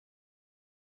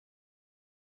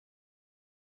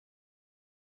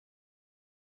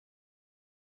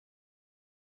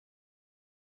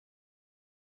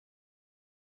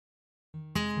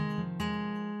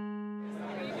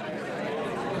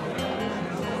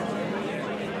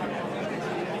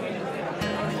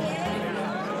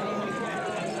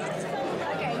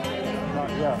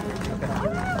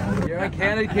We're on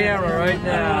candid camera right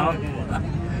now.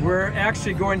 We're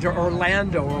actually going to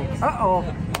Orlando.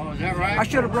 Uh-oh. Oh, is that right? I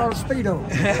should have brought a Speedo.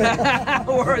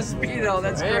 We're a Speedo,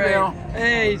 that's Hey, great. Bill.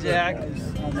 Hey, Jack.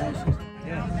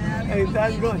 Hey,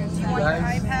 that's good.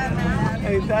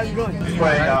 Hey, that's good.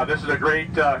 Anyway, this is a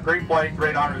great flight,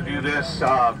 great honor to do this.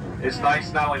 It's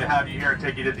nice not only to have you here and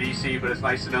take you to DC, but it's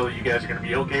nice to know that you guys are going to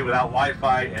be okay without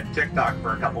Wi-Fi and TikTok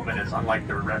for a couple minutes, unlike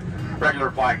the regular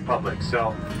flying public.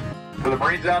 So, for the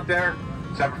Marines out there,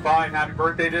 Semper Fi, happy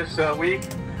birthday this week.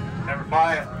 Semper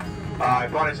Fi. I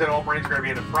thought I said all Marines are going to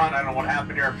be in the front. I don't know what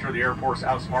happened here. I'm sure the Air Force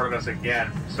outsmarted us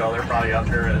again, so they're probably up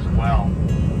here as well.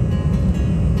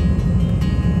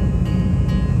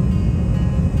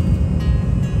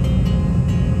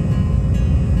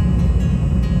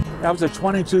 I was a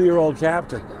 22-year-old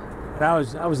captain. And I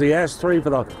was the S3 for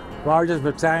the largest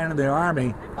battalion in the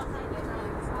Army.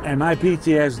 And my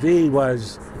PTSD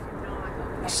was,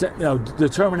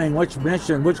 determining which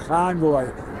mission, which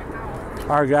convoy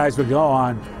our guys would go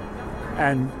on.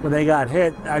 And when they got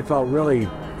hit, I felt really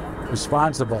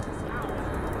responsible.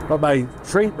 But my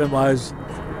treatment was,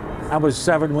 I was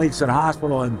 7 weeks in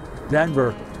hospital in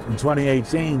Denver in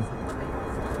 2018.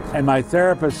 And my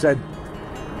therapist said,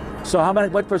 so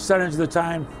what percentage of the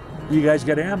time do you guys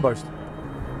get ambushed?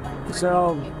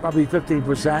 So probably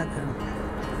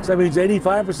 15%. So that means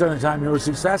 85% of the time you were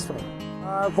successful.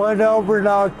 I went over in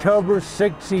October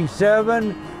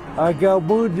 '67. I got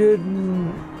wounded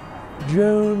in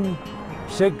June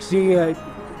 '68.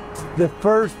 The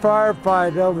first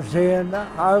firefight I was in,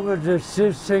 I was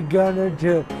assistant gunner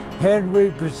to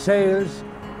Henry Pasales.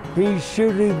 He's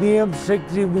shooting the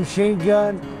M60 machine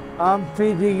gun. I'm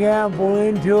feeding ammo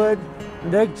into it.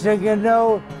 Next thing I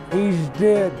know, he's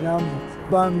dead. I'm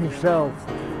by myself.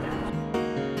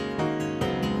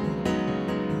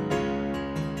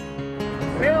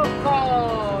 Bill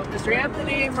call, Mr.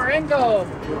 Anthony Marengo.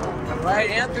 All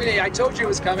right, Anthony, I told you it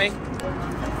was coming.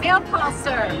 Mail call,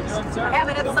 sir. I have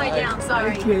it upside down,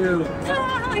 sorry. Thank you.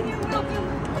 Ah, you're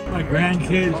welcome. My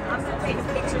grandkids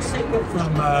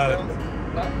from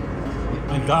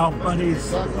my golf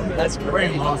buddies. That's Very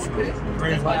great. emotional.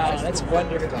 Very Wow, emotional. that's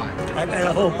wonderful. I got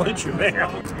a whole bunch of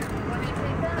mail.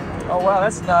 Oh, wow,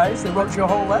 that's nice. They wrote you a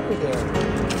whole letter there.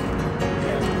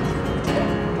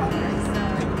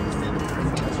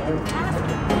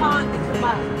 Come on, come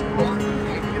on. Come on.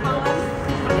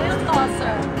 Mail call,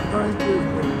 sir.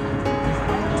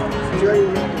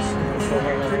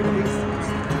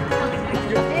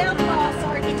 Mail call,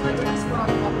 Sergeant.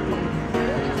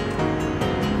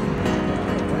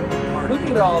 Look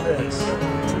at all this.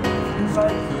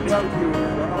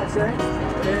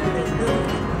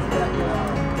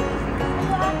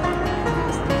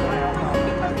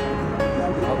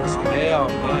 All this mail,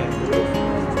 man.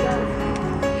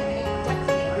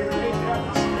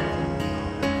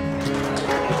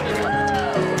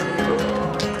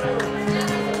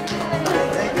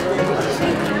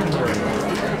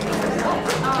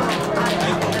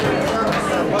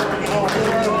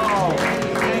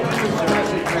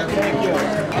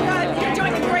 You're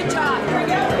doing a great job. Here we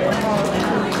go.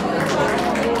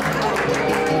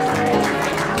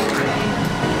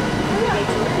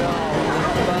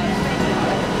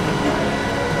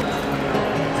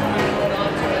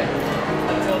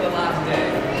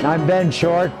 I'm Ben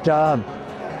Short.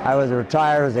 I was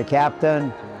retired as a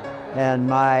captain, and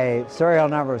my serial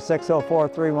number is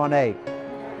 604318.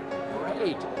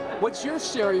 Great. What's your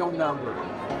serial number?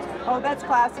 Oh, that's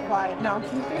classified. No.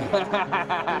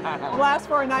 Last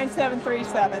four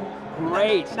 9737.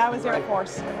 Great. And I was Air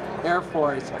Force. Air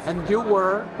Force. And you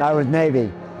were I was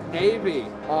Navy. Navy.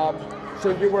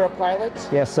 So you were a pilot?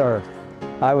 Yes, sir.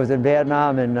 I was in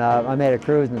Vietnam, and I made a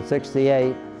cruise in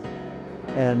 '68,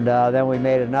 and then we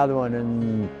made another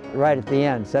one right at the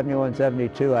end, 71,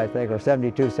 72, I think, or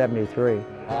 72, 73.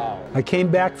 Wow. I came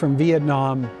back from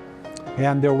Vietnam,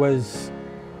 and there was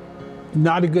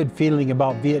not a good feeling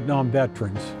about Vietnam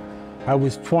veterans. I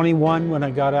was 21 when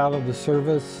I got out of the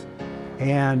service,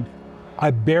 and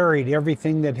I buried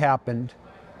everything that happened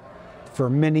for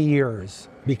many years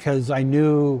because I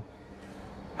knew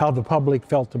how the public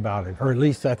felt about it, or at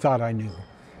least I thought I knew.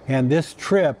 And this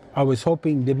trip, I was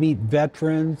hoping to meet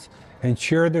veterans and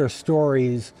share their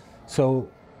stories, so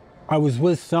I was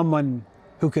with someone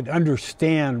who could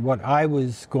understand what I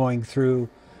was going through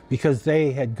because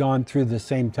they had gone through the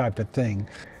same type of thing.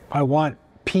 I want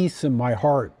peace in my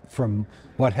heart from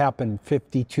what happened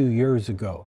 52 years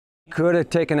ago. Could have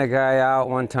taken a guy out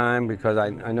one time because I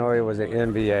know he was an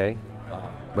NBA,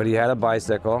 but he had a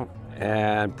bicycle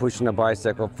and pushing a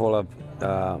bicycle full of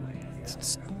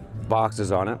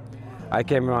boxes on it. I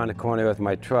came around the corner with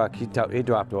my truck. He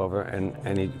dropped over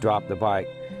and he dropped the bike,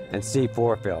 and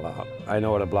C4 fell out. I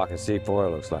know what a block of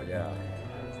C4 looks like. Yeah.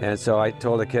 And so I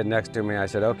told the kid next to me, I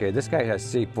said, okay, this guy has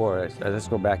C4. Let's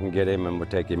go back and get him and we'll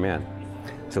take him in.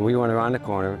 So we went around the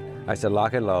corner. I said,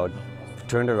 lock and load,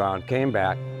 turned around, came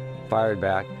back, fired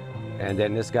back, and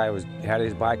then this guy had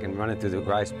his bike and running through the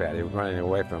rice pad. He was running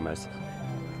away from us.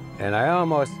 And I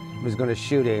almost was going to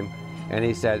shoot him, and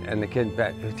he said, and the kid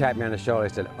tapped me on the shoulder.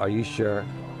 He said, are you sure?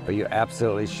 Are you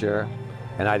absolutely sure?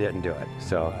 And I didn't do it.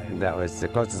 So that was the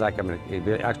closest I come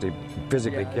to actually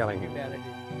physically killing him.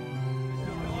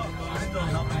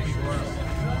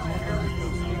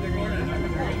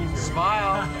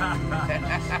 Smile.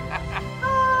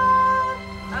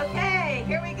 Okay,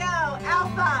 here we go.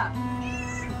 Alpha.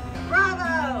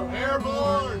 Bravo.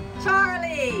 Airborne.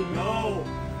 Charlie. No.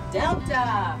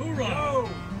 Delta. Hoorah.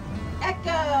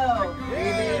 Echo.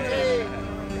 Yay.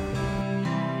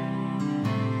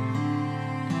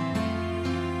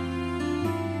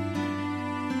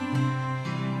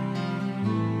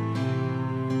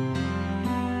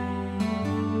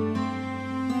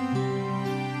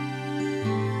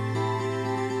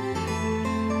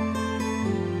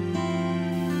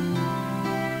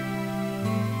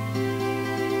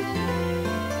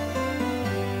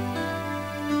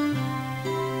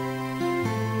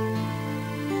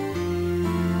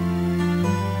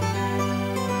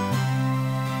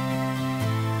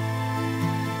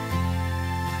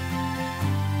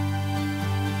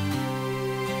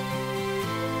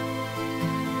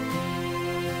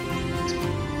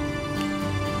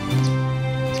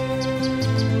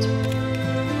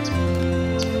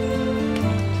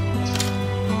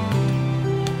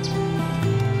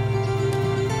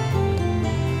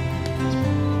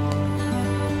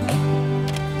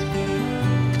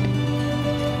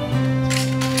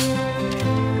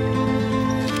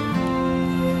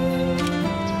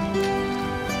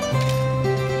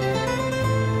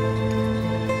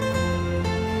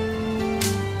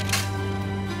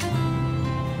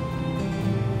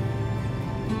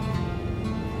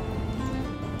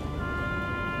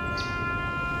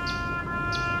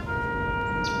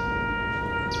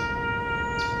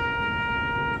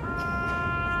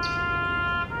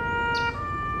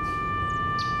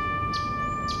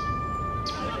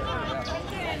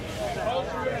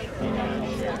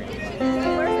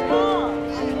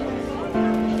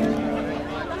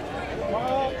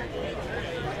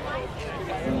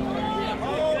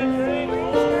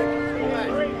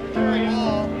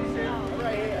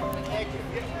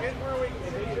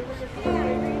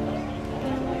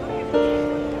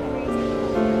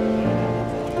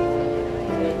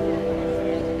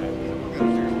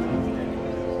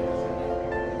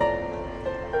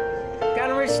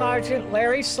 Sergeant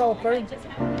Larry Soper,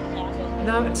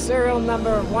 serial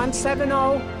number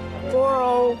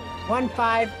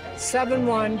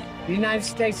 170-401571, United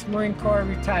States Marine Corps,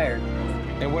 retired.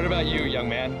 And what about you, young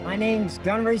man? My name's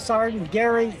Gunnery Sergeant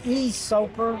Gary E.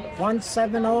 Soper,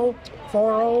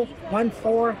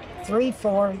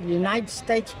 170-401434, United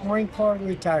States Marine Corps,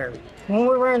 retired. When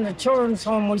we were in the children's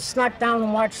home, we snuck down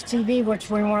and watched TV, which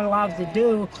we weren't allowed to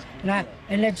do. And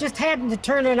it just happened to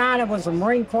turn it on. It was a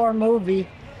Marine Corps movie.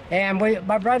 And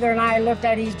my brother and I looked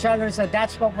at each other and said,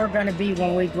 that's what we're going to be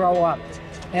when we grow up.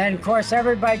 And of course,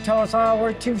 everybody told us, oh,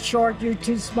 we're too short, you're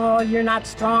too small, you're not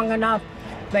strong enough.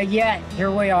 But yet, here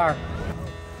we are.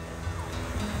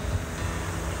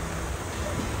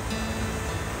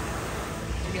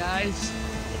 Hey guys.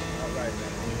 All right,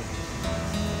 man.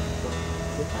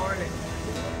 Good morning.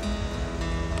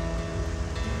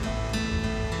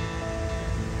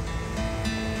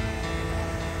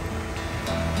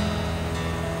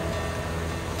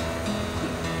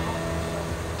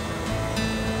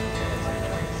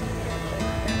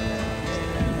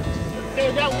 Hey,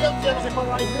 that wheelchair's in my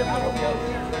right here.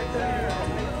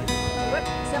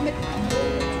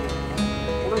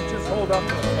 Let's just hold up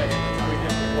for a second until we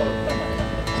get close.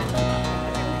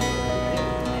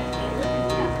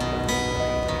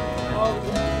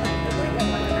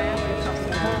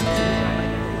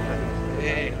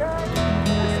 Hey.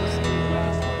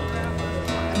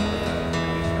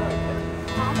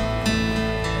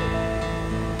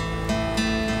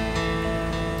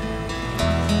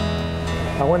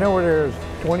 I went over there as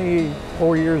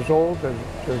 24 years old as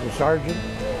a sergeant,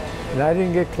 and I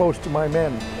didn't get close to my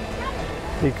men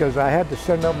because I had to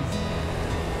send them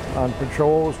on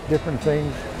patrols, different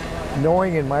things,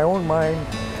 knowing in my own mind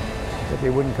that they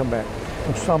wouldn't come back.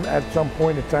 At some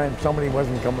point in time, somebody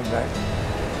wasn't coming back.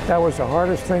 That was the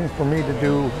hardest thing for me to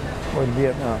do in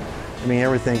Vietnam. I mean,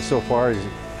 everything so far is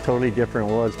totally different.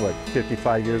 It was, what,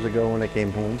 55 years ago when I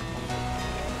came home.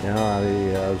 You know,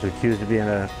 I was accused of being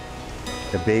a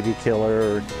baby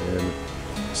killer and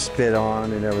spit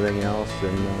on and everything else,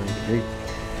 and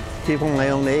people my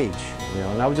own age, you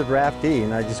know, and I was a draftee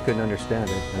and I just couldn't understand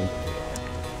it. And,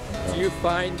 do you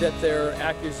find that their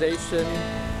accusation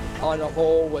on the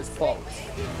whole was false?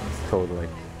 Totally.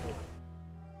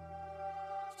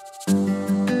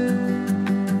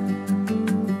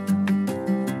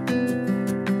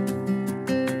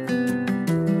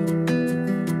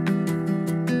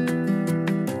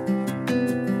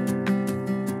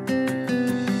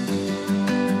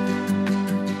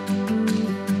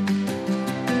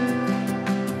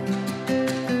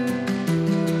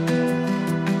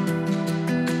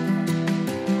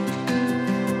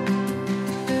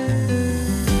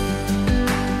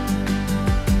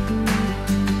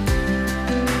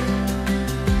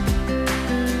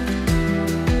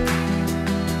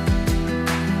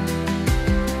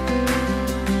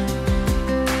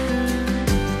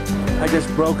 I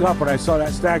just broke up when I saw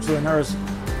that statue of nurse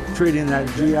treating that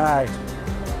GI.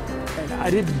 And I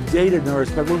didn't date a nurse,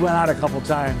 but we went out a couple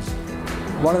times.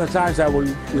 One of the times that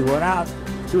we went out,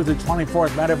 she was at 24th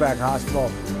Medevac Hospital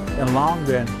in Long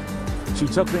Beach. She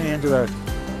took me into the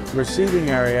receiving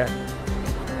area.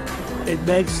 It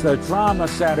makes the trauma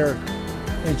center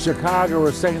in Chicago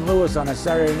or St. Louis on a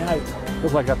Saturday night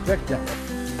look like a picnic.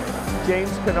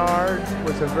 James Kennard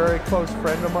was a very close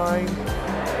friend of mine.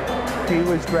 He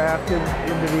was drafted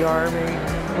into the Army.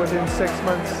 Within 6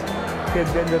 months, he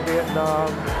had been to Vietnam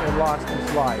and lost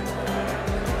his life.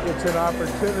 It's an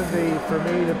opportunity for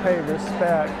me to pay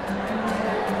respect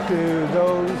to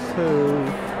those who,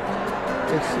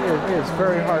 it's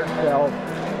very heartfelt,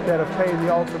 that have paid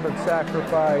the ultimate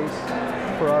sacrifice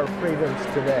for our freedoms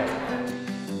today.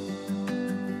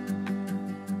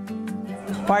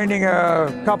 Finding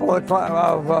a couple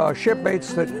of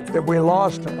shipmates that we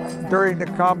lost during the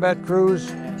combat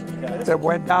cruise that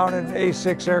went down in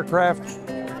A-6 aircraft.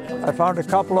 I found a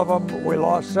couple of them. We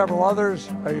lost several others.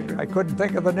 I couldn't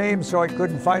think of the names, so I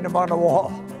couldn't find them on the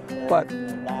wall. But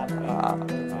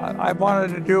I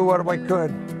wanted to do what I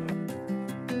could.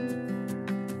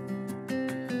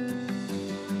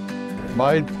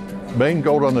 My main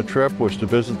goal on the trip was to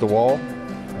visit the wall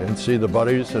and see the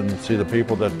buddies and see the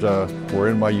people that were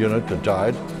in my unit that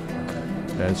died.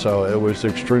 And so it was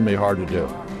extremely hard to do.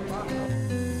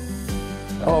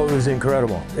 Oh, it was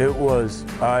incredible. It was,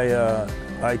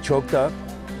 I choked up.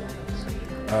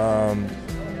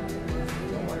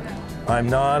 I'm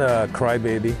not a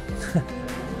crybaby,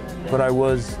 but I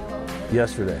was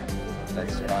yesterday.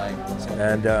 That's fine.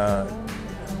 And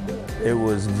it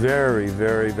was very,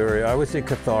 very, very, I would say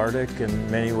cathartic in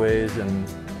many ways, and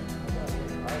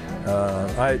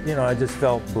I just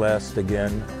felt blessed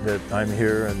again that I'm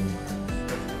here and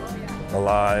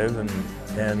alive, and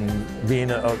being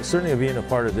certainly being a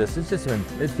part of this. It's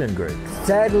been great.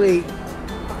 Sadly,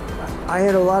 I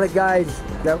had a lot of guys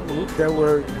that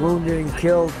were wounded and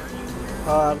killed,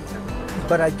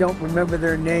 but I don't remember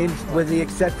their names, with the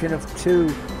exception of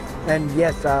 2. And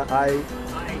yes, I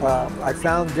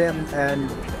found them, and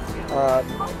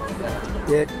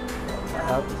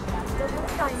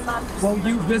Well,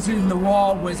 you visiting the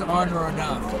wall was honor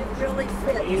enough.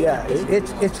 Yeah,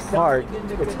 it's hard.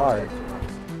 It's hard.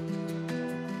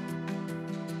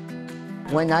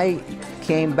 When I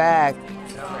came back,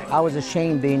 I was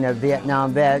ashamed being a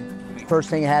Vietnam vet. First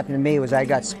thing that happened to me was I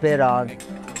got spit on.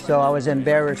 So I was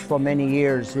embarrassed for many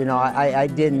years. You know, I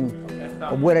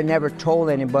would have never told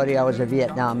anybody I was a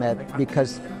Vietnam vet,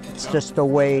 because it's just the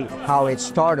way how it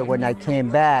started when I came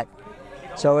back.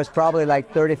 So it's probably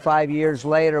like 35 years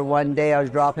later, one day I was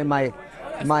dropping my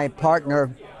partner,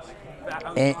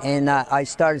 and I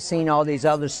started seeing all these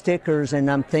other stickers, and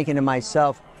I'm thinking to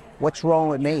myself, what's wrong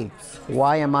with me?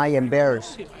 Why am I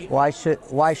embarrassed? Why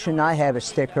shouldn't I have a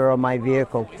sticker on my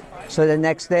vehicle? So the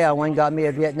next day I went and got me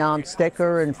a Vietnam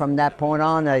sticker, and from that point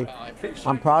on,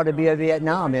 I'm proud to be a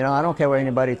Vietnam. You know, I don't care what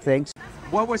anybody thinks.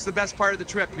 What was the best part of the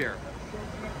trip here?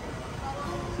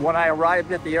 When I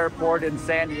arrived at the airport in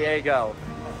San Diego,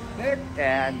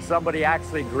 and somebody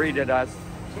actually greeted us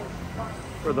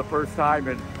for the first time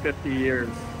in 50 years.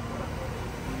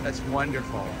 That's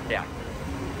wonderful. Yeah.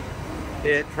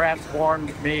 It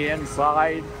transformed me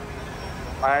inside.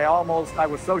 I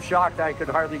was so shocked I could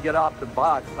hardly get off the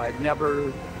bus. I'd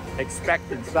never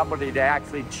expected somebody to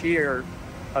actually cheer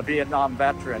a Vietnam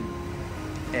veteran.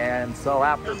 And so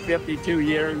after 52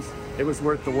 years, it was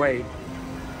worth the wait.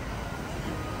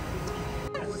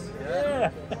 Yeah.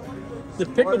 The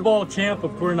pickleball champ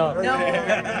of Coronado. No.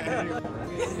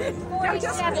 They're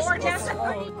just gorgeous.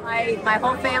 My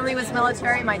whole family was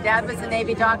military. My dad was a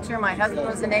Navy doctor. My husband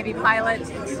was a Navy pilot.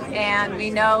 And we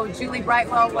know Julie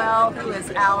Brightwell well, who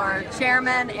is our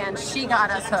chairman, and she got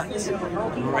us hooked.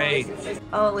 Great.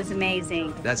 Oh, it was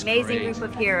amazing. That's amazing great. Group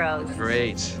of heroes.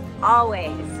 Great.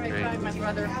 Always. Great. My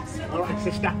brother. All right,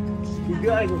 sister. You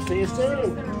guys will see you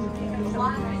soon.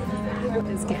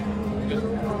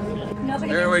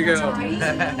 There we go.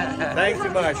 Thank you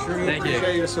much. Really Thank you.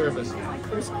 appreciate your service.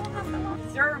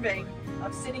 Deserving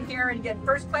of sitting here and getting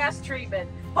first-class treatment.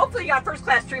 Hopefully you got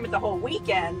first-class treatment the whole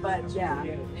weekend, but yeah.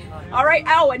 All right,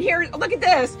 oh, and here, look at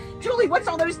this. Julie, what's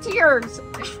all those tears?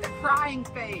 Crying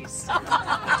face.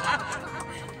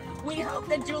 We hope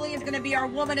that Julie is going to be our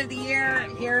Woman of the Year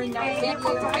here in San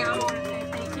Diego County.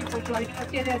 Thank you for joining us.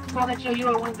 I just want to show you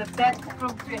are one of the best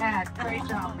groups we had. Great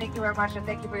job. Thank you very much, and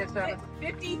thank you for your service.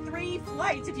 53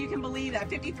 flights, if you can believe that.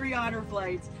 53 honor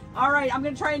flights. All right, I'm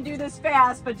going to try and do this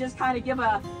fast, but just kind of give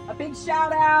a big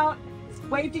shout out.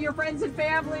 Wave to your friends and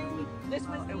family.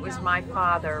 It was my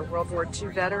father, World War II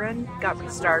veteran, got me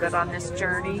started on this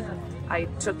journey. I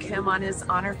took him on his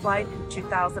honor flight in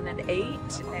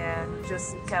 2008 and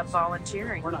just kept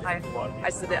volunteering. I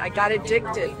said that I got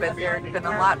addicted, but there have been a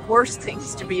lot worse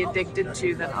things to be addicted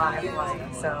to than honor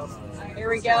flight. So here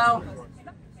we go.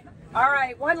 All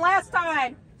right, one last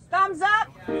time. Thumbs up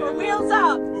or wheels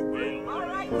up. All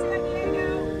right, San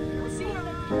Diego. We'll see you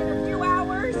in a few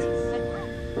hours.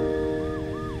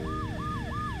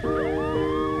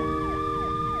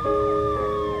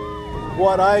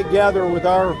 What I gather with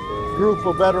our group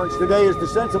of veterans today is the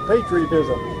sense of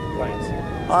patriotism.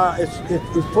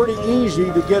 It's pretty easy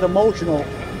to get emotional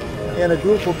in a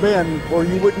group of men where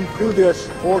you wouldn't do this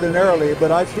ordinarily,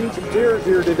 but I've seen some tears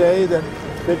here today that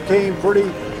came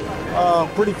pretty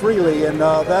freely, and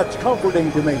that's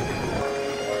comforting to me.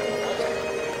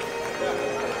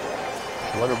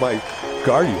 One of my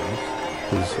guardians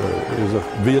is a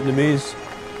Vietnamese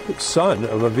son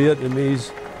of a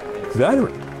Vietnamese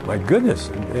veteran. My goodness.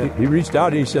 And he reached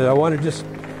out and he said, I want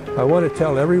to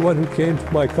tell everyone who came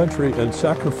to my country and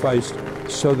sacrificed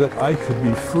so that I could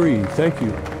be free. Thank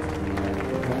you.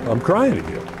 I'm crying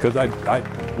again because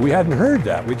we hadn't heard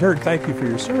that. We'd heard thank you for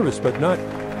your service, but not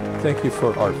thank you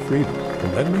for our freedom.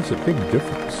 And that makes a big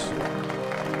difference.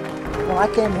 When I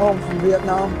came home from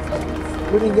Vietnam,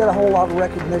 we didn't get a whole lot of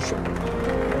recognition.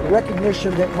 The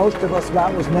recognition that most of us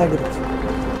got was negative.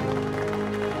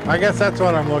 I guess that's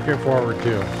what I'm looking forward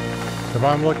to. If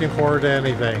I'm looking forward to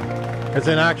anything, it's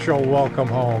an actual welcome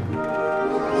home.